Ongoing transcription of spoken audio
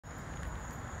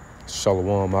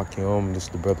Shalom Akim. This is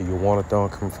the brother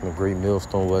Yawanathan coming from the Great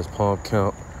Millstone West Palm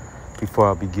Camp. Before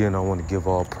I begin, I want to give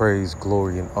all praise,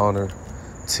 glory, and honor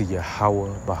to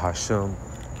Yahweh Bahashem,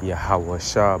 Yahweh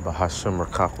Shah Bahashem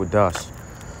Rakakwadash.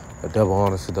 A double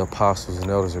honor to the apostles and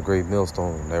elders of Great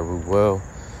Millstone that rule well,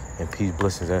 and peace,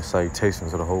 blessings, and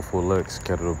salutations to the hopeful elect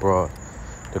scattered abroad.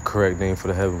 The correct name for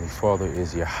the Heavenly Father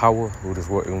is Yahweh, who this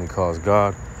world only calls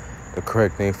God. The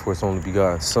correct name for his only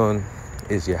begotten Son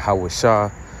is Yahweh Shah,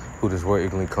 who this word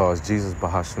ignorantly calls Jesus.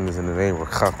 Bahashem is in the name of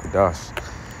Rakakwadash,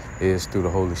 is through the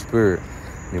Holy Spirit,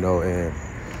 and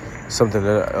something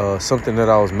that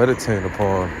I was meditating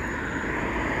upon.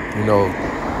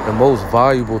 The most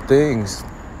valuable things,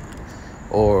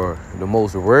 or the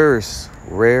most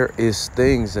rarest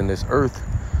things in this earth,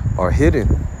 are hidden.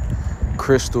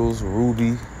 Crystals,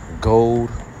 ruby, gold,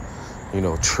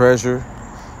 treasure.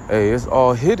 Hey, it's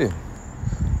all hidden.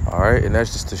 All right, and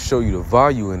that's just to show you the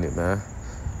value in it, man.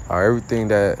 All right, everything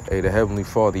that the Heavenly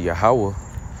Father Yahweh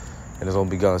and his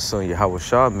only begotten Son Yahweh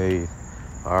Shah made.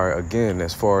 All right, again,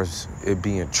 as far as it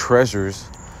being treasures,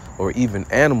 or even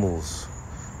animals,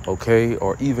 okay,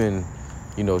 or even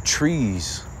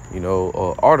trees,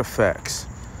 or artifacts,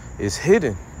 is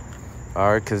hidden.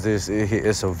 All right, because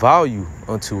it's a value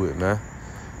unto it, man.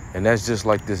 And that's just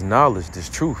like this knowledge, this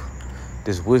truth,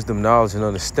 this wisdom, knowledge, and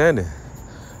understanding.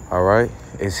 All right,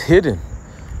 it's hidden.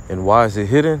 And why is it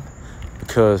hidden?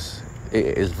 Because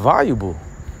it is valuable.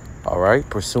 All right,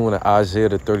 pursuing Isaiah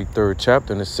the 33rd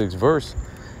chapter and the 6th verse,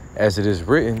 as it is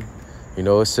written,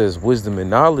 it says, wisdom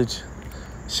and knowledge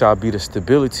shall be the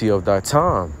stability of thy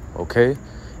time. Okay,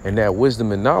 and that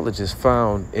wisdom and knowledge is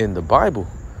found in the Bible,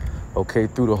 okay,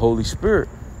 through the Holy Spirit.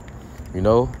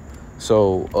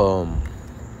 So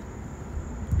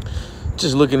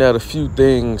just looking at a few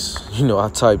things, I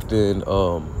typed in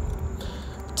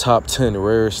top 10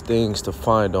 rarest things to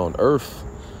find on earth.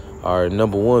 All right,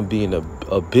 number one being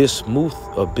a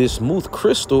bismuth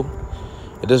crystal.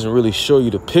 It doesn't really show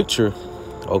you the picture,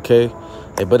 okay,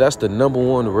 but that's the number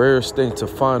one rarest thing to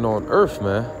find on earth,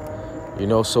 man.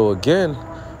 So again,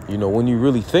 when you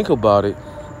really think about it,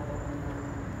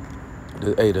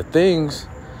 the things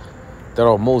that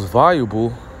are most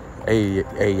valuable,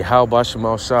 how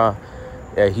Bashem Shah,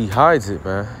 he hides it,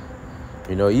 man.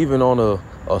 Even on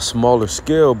a smaller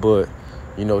scale, but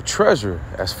treasure,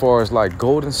 as far as like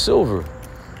gold and silver.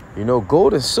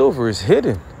 Gold and silver is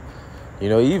hidden.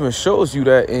 It even shows you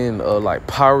that in like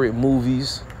pirate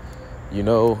movies, even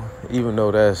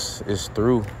though it's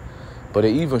through, but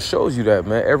it even shows you that,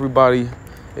 man, everybody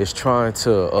is trying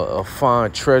to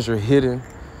find treasure hidden.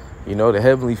 The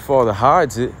Heavenly Father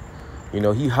hides it.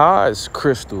 He hides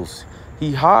crystals,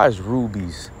 he hides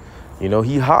rubies,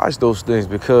 he hides those things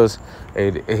because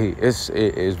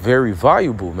it's very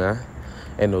valuable, man.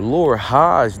 And the Lord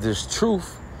hides this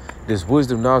truth, this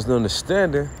wisdom, knowledge, and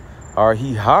understanding. Or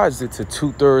he hides it to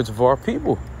 2/3 of our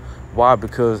people. Why?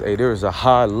 Because there is a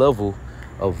high level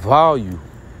of value,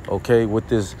 okay, with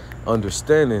this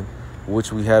understanding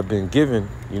which we have been given,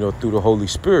 through the Holy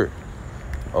Spirit.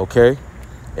 Okay.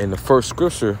 And the first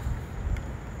scripture,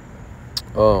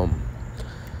 the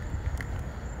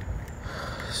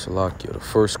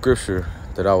first scripture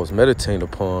that I was meditating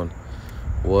upon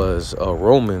was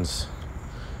Romans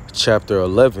chapter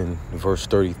 11, verse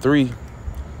 33.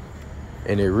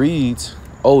 And it reads,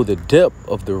 "Oh, the depth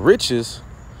of the riches,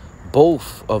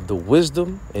 both of the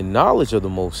wisdom and knowledge of the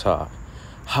Most High.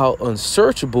 How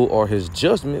unsearchable are his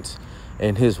judgments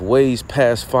and his ways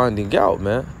past finding out,"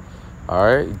 man. All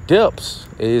right, depths,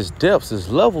 is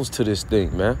levels to this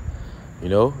thing, man.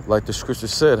 Like the scripture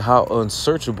said, how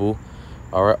unsearchable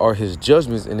are his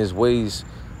judgments and his ways,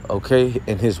 okay,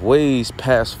 and his ways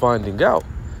past finding out.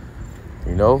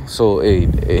 So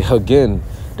again,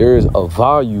 there is a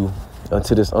value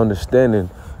unto this understanding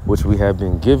which we have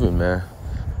been given, man.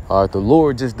 All right, the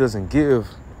Lord just doesn't give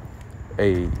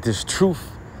this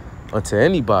truth unto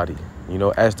anybody.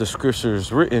 As the scripture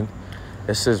is written,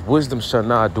 it says, wisdom shall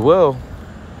not dwell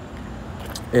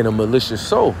in a malicious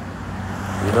soul.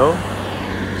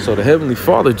 So the Heavenly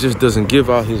Father just doesn't give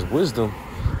out his wisdom,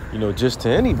 just to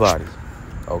anybody.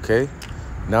 Okay,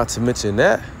 not to mention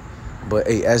that, but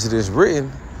as it is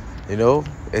written,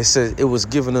 it says it was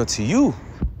given unto you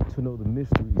to know the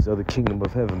mysteries of the kingdom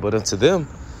of heaven, but unto them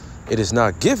it is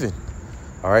not given.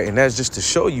 All right, and that's just to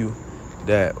show you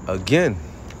that, again,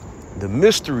 the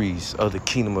mysteries of the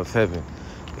kingdom of heaven.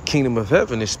 The kingdom of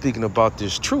heaven is speaking about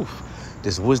this truth,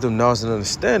 this wisdom, knowledge, and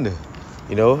understanding,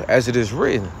 as it is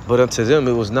written. But unto them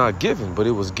it was not given, but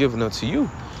it was given unto you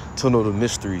to know the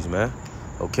mysteries, man.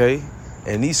 Okay,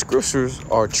 and these scriptures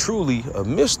are truly a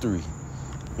mystery,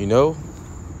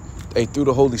 through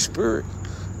the Holy Spirit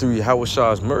through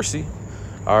Yahweh's mercy,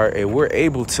 all right, and we're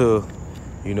able to,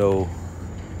 you know,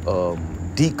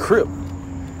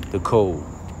 decrypt the code,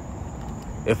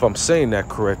 if I'm saying that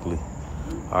correctly.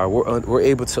 All right, we're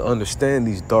able to understand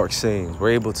these dark sayings. We're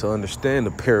able to understand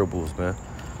the parables, man.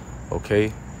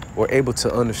 Okay, we're able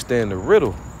to understand the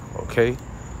riddle. Okay,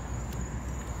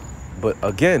 but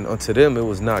again, unto them it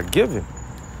was not given.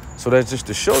 So that's just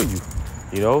to show you,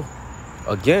 you know,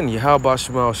 again, Yahweh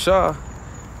Shemal Shah,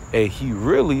 he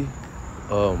really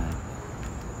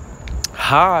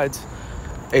hides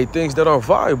things that are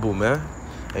valuable, man.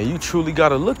 And you truly got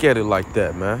to look at it like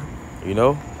that, man. You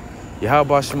know,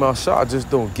 Yahweh Shemal Shah just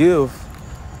don't give,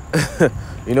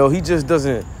 you know, he just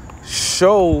doesn't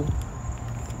show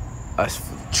us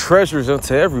treasures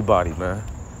unto everybody, man.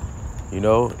 You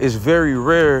know, it's very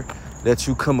rare that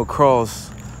you come across,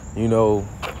 you know,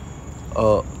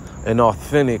 an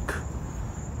authentic,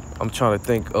 I'm trying to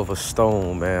think of a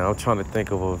stone, man. I'm trying to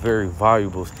think of a very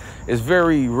valuable. It's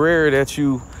very rare that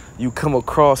you come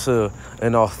across an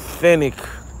authentic,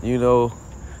 you know,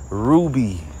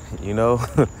 ruby, you know,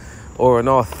 or an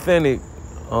authentic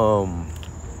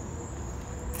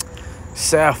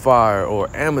sapphire or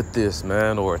amethyst,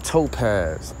 man, or a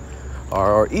topaz,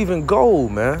 or even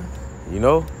gold, man. You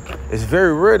know, it's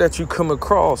very rare that you come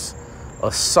across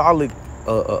a solid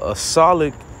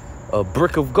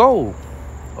brick of gold.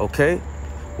 Okay,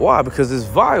 why? Because it's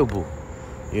valuable,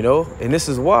 you know. And this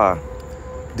is why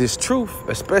this truth,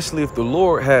 especially if the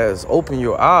Lord has opened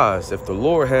your eyes, if the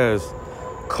Lord has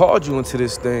called you into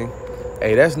this thing,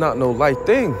 hey, that's not no light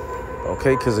thing.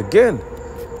 Okay, because again,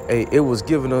 hey, it was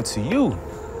given unto you.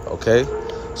 Okay,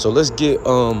 so let's get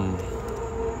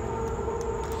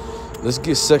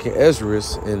 2nd Ezra,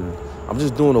 and I'm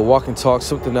just doing a walk and talk,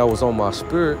 something that was on my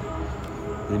spirit,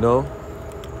 you know,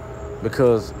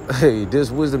 because hey, this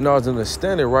wisdom, knowledge, and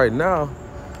understanding right now,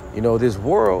 you know, this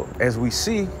world as we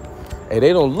see, hey,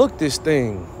 they don't look this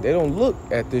thing, they don't look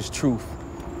at this truth,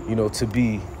 you know, to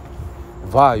be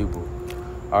valuable.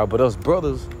 All right, but us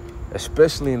brothers,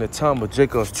 especially in the time of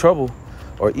Jacob's trouble,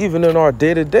 or even in our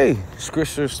day-to-day,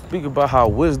 scriptures speak about how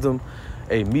wisdom,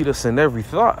 meet us in every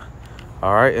thought.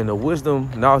 All right, and the wisdom,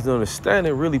 knowledge, and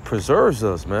understanding really preserves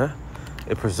us, man.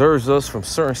 It preserves us from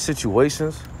certain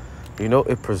situations. You know,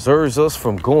 it preserves us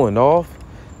from going off.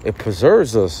 It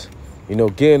preserves us, you know,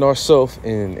 getting ourselves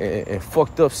in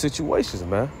fucked up situations,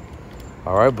 man.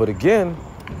 All right, but again,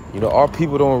 you know, our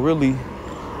people don't really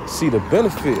see the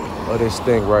benefit of this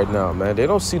thing right now, man. They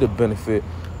don't see the benefit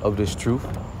of this truth,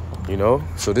 you know.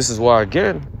 So this is why,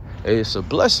 again, it's a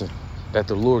blessing that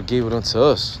the Lord gave it unto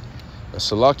us.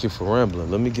 Salakia for rambling.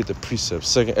 Let me get the precept.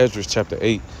 2nd Ezra chapter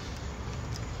 8.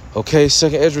 Okay,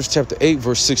 2nd Ezra chapter 8,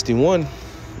 verse 61.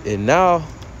 And now,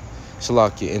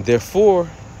 Salakia, and therefore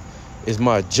is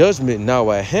my judgment now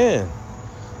at hand.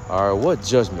 All right, what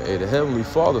judgment? Hey, the Heavenly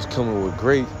Father's coming with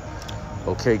great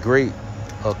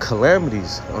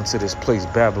calamities unto this place,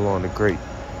 Babylon the Great.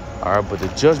 All right, but the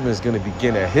judgment is going to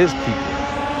begin at his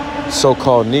people,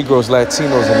 so-called Negroes,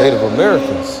 Latinos, and Native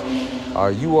Americans. All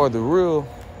right, you are the real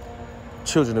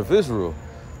children of Israel,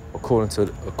 according to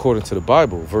the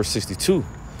Bible, verse 62.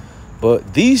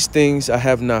 But these things I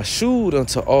have not shewed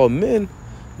unto all men,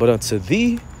 but unto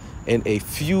thee and a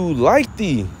few like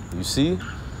thee. You see?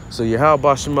 So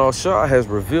Yahweh Shemal Shah has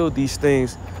revealed these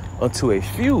things unto a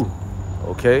few.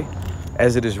 Okay?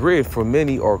 As it is read, for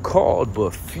many are called,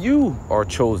 but few are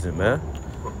chosen, man.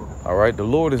 All right? The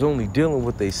Lord is only dealing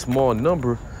with a small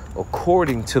number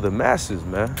according to the masses,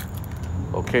 man.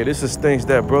 Okay, this is things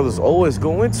that brothers always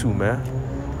go into, man.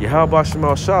 Yahweh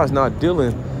Shemal Shah is not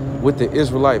dealing with the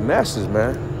Israelite masses,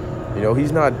 man. You know,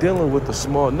 he's not dealing with the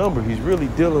small number. He's really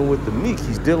dealing with the meek.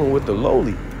 He's dealing with the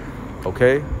lowly,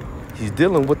 okay? He's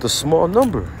dealing with the small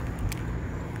number.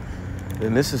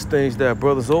 And this is things that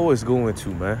brothers always go into,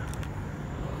 man.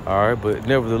 All right, but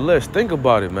nevertheless, think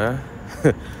about it, man.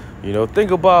 You know,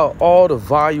 think about all the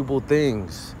valuable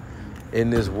things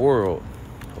in this world,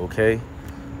 okay?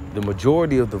 The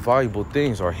majority of the valuable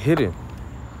things are hidden,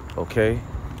 okay?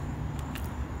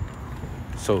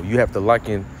 So you have to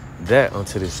liken that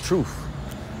unto this truth,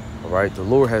 all right? The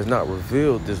Lord has not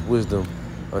revealed this wisdom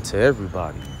unto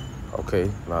everybody,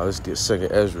 okay? Now let's get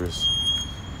 2nd Ezra.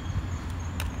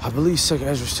 I believe 2nd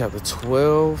Ezra chapter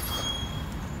 12.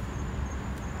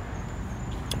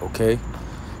 Okay,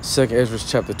 2nd Ezra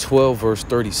chapter 12, verse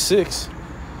 36.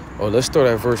 Or let's start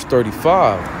at verse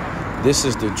 35. This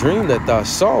is the dream that thou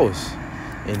sawest,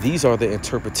 and these are the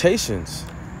interpretations.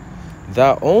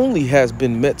 Thou only has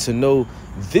been met to know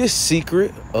this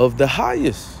secret of the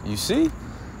highest. You see?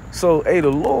 So, hey, the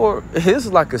Lord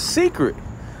is like a secret.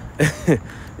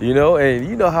 You know, and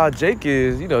you know how Jake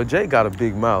is. You know, Jake got a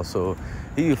big mouth, so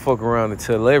he can fuck around and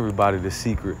tell everybody the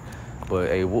secret. But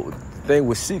hey, the thing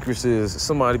with secrets is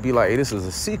somebody be like, hey, this is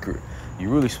a secret.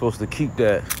 You're really supposed to keep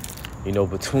that, you know,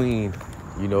 between,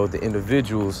 you know, the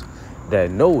individuals that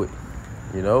know it,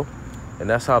 you know. And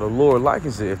that's how the Lord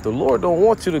likens it. If the Lord don't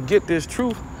want you to get this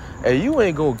truth, hey, you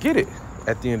ain't gonna get it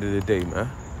at the end of the day, man.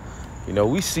 You know,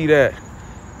 we see that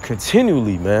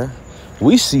continually, man.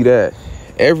 We see that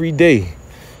every day.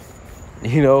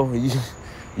 You know,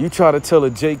 you try to tell a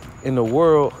Jake in the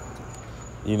world,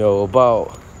 you know,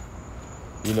 about,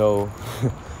 you know,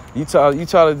 you try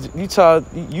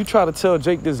to tell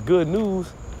Jake this good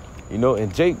news, you know,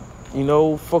 and Jake, you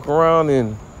know, fuck around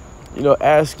and, you know,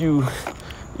 ask you,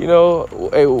 you know,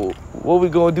 hey, what we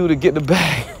gonna do to get the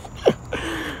bag?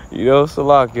 You know,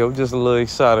 Salaki, I'm just a little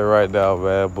excited right now,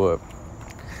 man. But,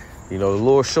 you know, the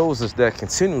Lord shows us that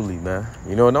continually, man.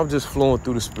 You know, and I'm just flowing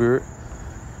through the Spirit.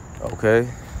 Okay,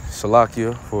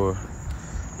 Salakia for,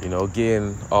 you know,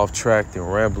 getting off track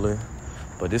and rambling.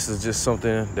 But this is just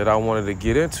something that I wanted to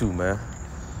get into, man.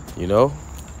 You know,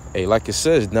 hey, like it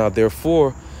says, now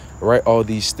therefore, write all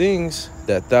these things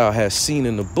that thou hast seen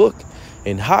in the book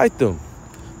and hide them.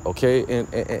 Okay,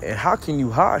 and how can you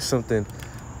hide something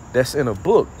that's in a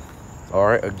book? All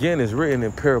right, again, it's written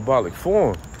in parabolic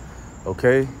form.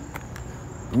 Okay,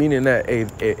 meaning that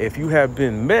if you have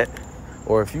been met,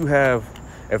 or if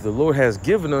the Lord has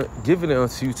given it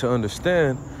unto you to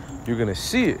understand, you're gonna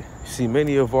see it. See,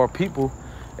 many of our people,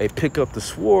 they pick up the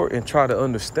sword and try to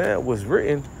understand what's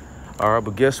written. All right,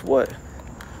 but guess what?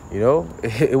 You know,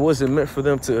 it wasn't meant for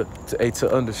them to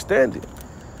understand it.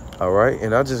 All right,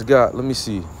 and I just got, let me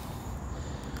see,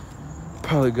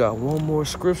 probably got one more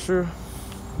scripture.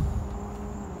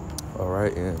 All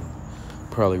right, and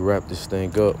probably wrap this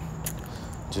thing up.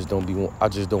 I just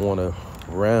don't want to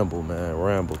ramble,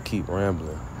 man. Keep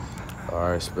rambling. All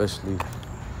right, especially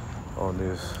on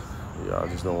this. Yeah, I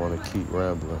just don't want to keep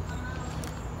rambling.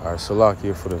 All right,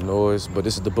 Salakia for the noise. But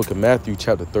this is the book of Matthew,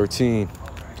 chapter 13,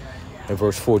 and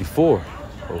verse 44.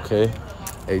 Okay,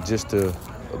 hey, just to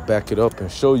back it up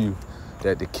and show you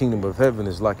that the kingdom of heaven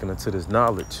is likened unto this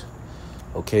knowledge.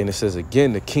 Okay, and it says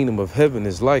again, the kingdom of heaven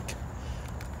is like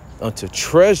unto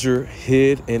treasure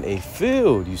hid in a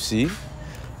field, you see.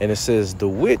 And it says, the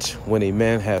which, when a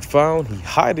man hath found, he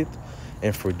hideth,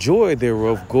 and for joy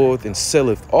thereof goeth and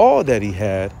selleth all that he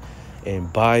had,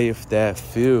 and buyeth that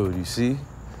field, you see.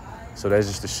 So that's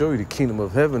just to show you the kingdom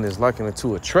of heaven is likened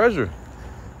unto a treasure.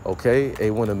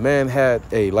 Okay, when a man had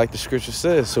like the scripture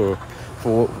says, so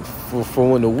for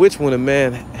when a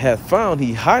man hath found,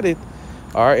 he hideth.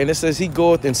 All right, and it says he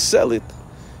goeth and selleth.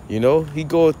 You know, he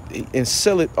goeth and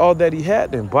selleth all that he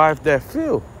had and buyeth that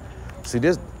field. See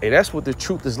this, that's what the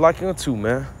truth is likened unto,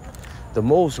 man. The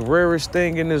most rarest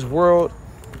thing in this world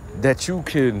that you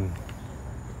can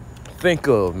think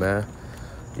of, man.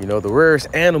 You know, the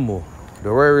rarest animal, the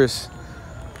rarest,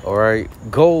 all right,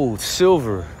 gold,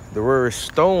 silver, the rarest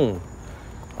stone,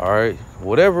 all right,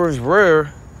 whatever is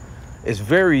rare is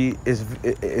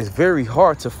very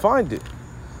hard to find it,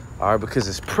 all right, because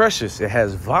it's precious, it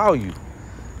has value.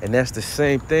 And that's the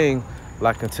same thing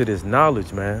like unto this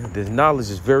knowledge, man. This knowledge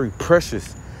is very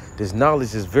precious. This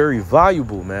knowledge is very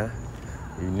valuable, man.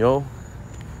 You know,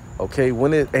 okay,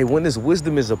 when this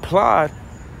wisdom is applied,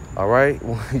 all right,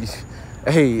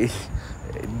 hey,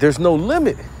 there's no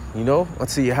limit, you know,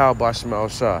 until you how by Shema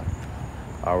Shai.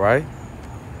 All right,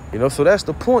 you know, so that's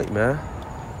the point, man.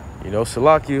 You know,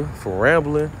 Salakia for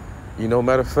rambling. You know,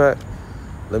 matter of fact,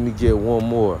 let me get one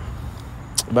more.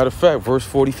 Matter of fact, verse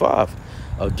 45.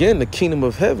 Again, the kingdom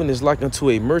of heaven is like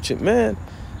unto a merchant man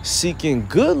seeking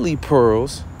goodly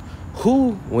pearls,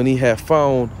 who, when he had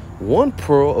found one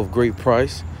pearl of great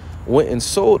price, went and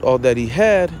sold all that he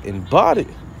had and bought it.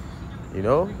 You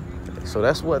know, so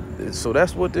that's what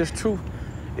this truth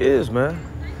is, man.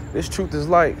 This truth is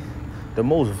like the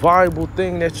most valuable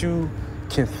thing that you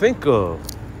can think of.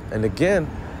 And again,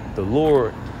 the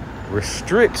Lord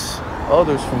restricts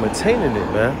others from attaining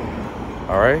it, man.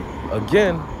 All right.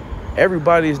 Again,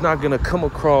 everybody is not going to come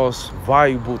across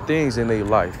valuable things in their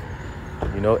life.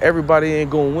 You know, everybody ain't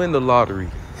going to win the lottery.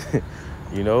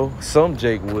 You know, some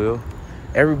Jake will.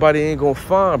 Everybody ain't going to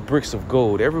find bricks of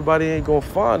gold. Everybody ain't going to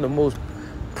find the most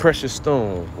precious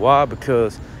stone. Why?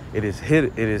 Because it is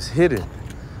hidden. It is hidden.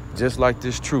 Just like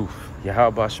this truth.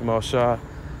 Yahweh Shema Shai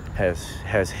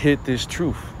has hid this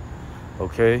truth.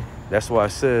 Okay? That's why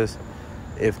it says,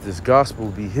 if this gospel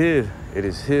be hid, it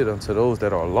is hid unto those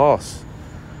that are lost.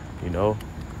 You know,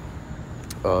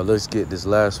 let's get this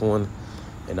last one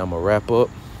and I'm gonna wrap up.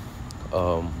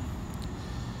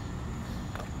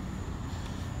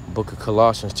 Book of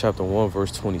Colossians chapter 1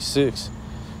 verse 26.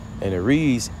 And it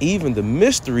reads, even the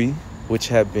mystery which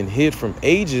have been hid from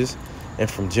ages and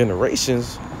from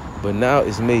generations, but now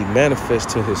is made manifest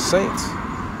to his saints.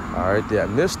 All right, that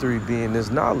mystery being this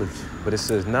knowledge, but it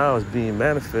says now is being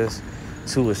manifest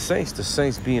to his saints, the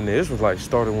saints being the Israelites,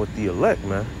 starting with the elect,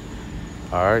 man.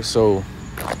 All right, so,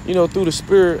 you know, through the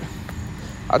Spirit,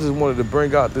 I just wanted to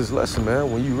bring out this lesson,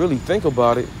 man. When you really think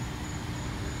about it,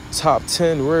 top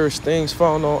 10 rarest things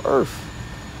found on earth,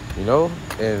 you know,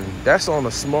 and that's on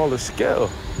a smaller scale.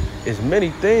 It's many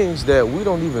things that we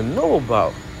don't even know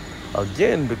about,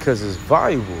 again, because it's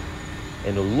valuable,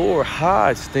 and the Lord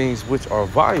hides things which are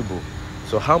valuable.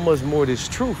 So how much more this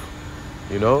truth,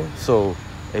 you know? So,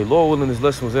 hey, Lord willing, this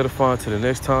lesson was edifying. To the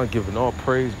next time, giving all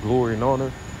praise, glory, and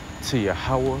honor to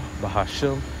Yahweh,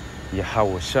 Bahashem,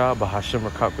 Yahweh Shah, Bahashem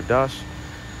Rakakadash.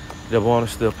 Double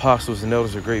honors to the apostles and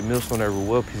elders of Great Millstone, every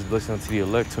well, peace, blessing unto the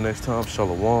elect. Till next time,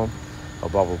 Shalom,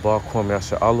 Abba, Kwame,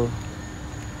 Asha Allah,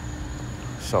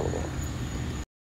 Shalom.